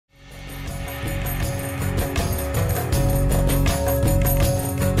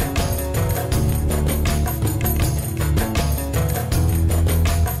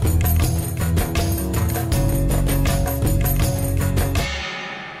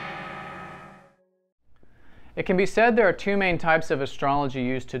It can be said there are two main types of astrology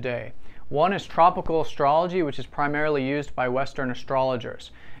used today. One is tropical astrology, which is primarily used by Western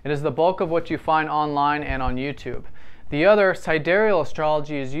astrologers. It is the bulk of what you find online and on YouTube. The other, sidereal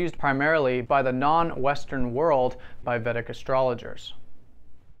astrology, is used primarily by the non-Western world by Vedic astrologers.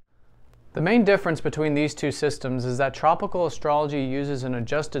 The main difference between these two systems is that tropical astrology uses an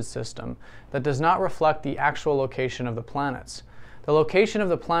adjusted system that does not reflect the actual location of the planets. The location of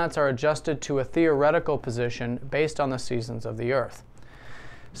the planets are adjusted to a theoretical position based on the seasons of the Earth.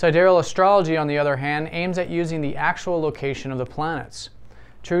 Sidereal astrology, on the other hand, aims at using the actual location of the planets.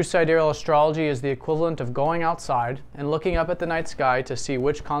 True sidereal astrology is the equivalent of going outside and looking up at the night sky to see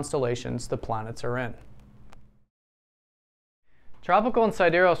which constellations the planets are in. Tropical and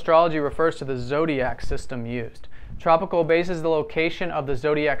sidereal astrology refers to the zodiac system used. Tropical bases the location of the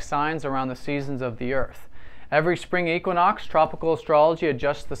zodiac signs around the seasons of the Earth. Every spring equinox, tropical astrology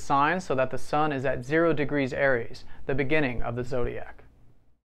adjusts the signs so that the sun is at 0 degrees Aries, the beginning of the zodiac.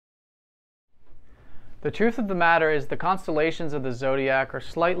 The truth of the matter is the constellations of the zodiac are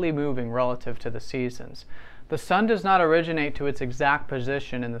slightly moving relative to the seasons. The sun does not originate to its exact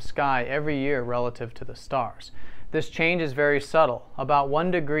position in the sky every year relative to the stars. This change is very subtle, about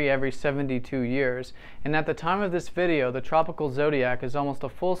 1 degree every 72 years, and at the time of this video, the tropical zodiac is almost a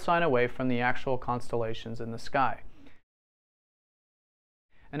full sign away from the actual constellations in the sky.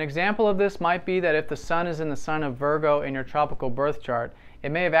 An example of this might be that if the sun is in the sign of Virgo in your tropical birth chart, it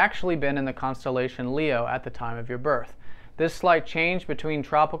may have actually been in the constellation Leo at the time of your birth. This slight change between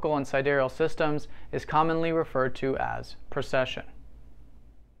tropical and sidereal systems is commonly referred to as precession.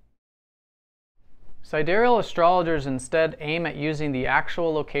 Sidereal astrologers instead aim at using the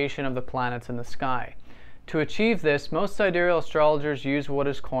actual location of the planets in the sky. To achieve this, most sidereal astrologers use what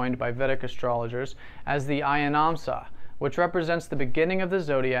is coined by Vedic astrologers as the Ayanamsa, which represents the beginning of the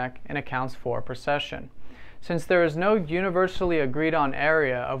zodiac and accounts for precession. Since there is no universally agreed on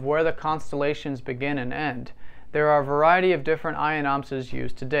area of where the constellations begin and end, there are a variety of different Ayanamsas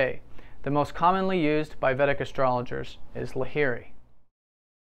used today. The most commonly used by Vedic astrologers is Lahiri.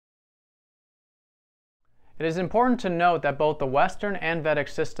 It is important to note that both the Western and Vedic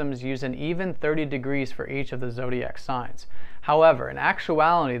systems use an even 30 degrees for each of the zodiac signs. However, in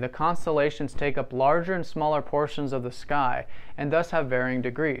actuality, the constellations take up larger and smaller portions of the sky and thus have varying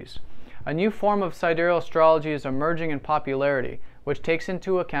degrees. A new form of sidereal astrology is emerging in popularity, which takes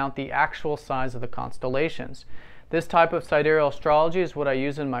into account the actual size of the constellations. This type of sidereal astrology is what I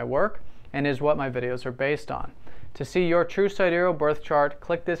use in my work and is what my videos are based on. To see your true sidereal birth chart,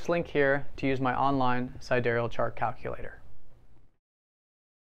 click this link here to use my online sidereal chart calculator.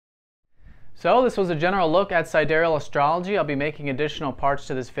 So this was a general look at sidereal astrology. I'll be making additional parts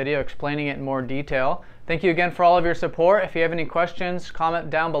to this video explaining it in more detail. Thank you again for all of your support. If you have any questions, comment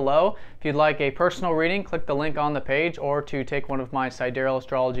down below. If you'd like a personal reading, click the link on the page or to take one of my sidereal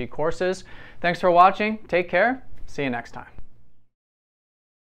astrology courses. Thanks for watching. Take care. See you next time.